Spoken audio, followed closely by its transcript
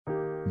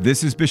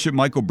This is Bishop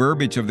Michael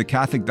Burbidge of the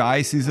Catholic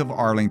Diocese of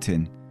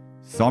Arlington.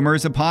 Summer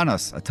is upon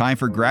us, a time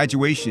for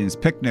graduations,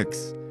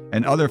 picnics,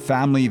 and other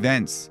family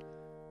events.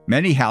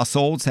 Many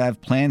households have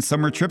planned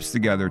summer trips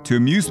together to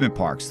amusement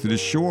parks, to the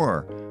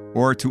shore,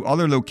 or to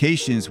other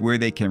locations where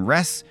they can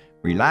rest,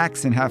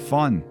 relax, and have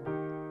fun.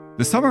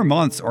 The summer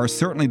months are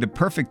certainly the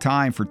perfect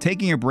time for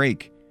taking a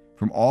break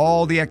from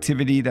all the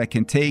activity that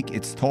can take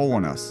its toll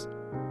on us.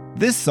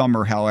 This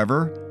summer,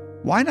 however,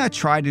 why not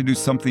try to do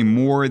something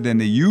more than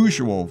the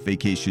usual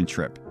vacation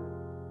trip?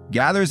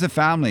 Gather as a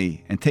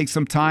family and take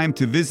some time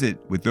to visit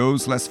with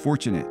those less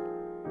fortunate.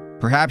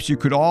 Perhaps you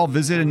could all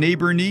visit a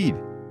neighbor in need,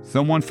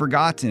 someone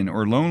forgotten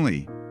or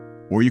lonely.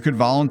 Or you could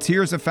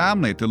volunteer as a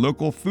family at the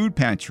local food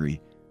pantry,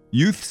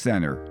 youth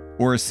center,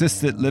 or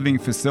assisted living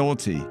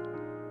facility.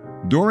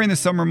 During the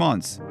summer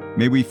months,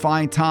 may we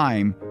find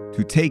time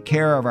to take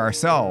care of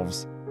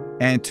ourselves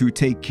and to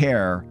take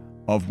care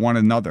of one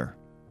another.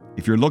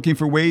 If you're looking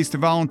for ways to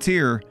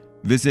volunteer,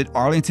 visit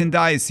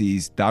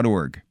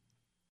arlingtondiocese.org.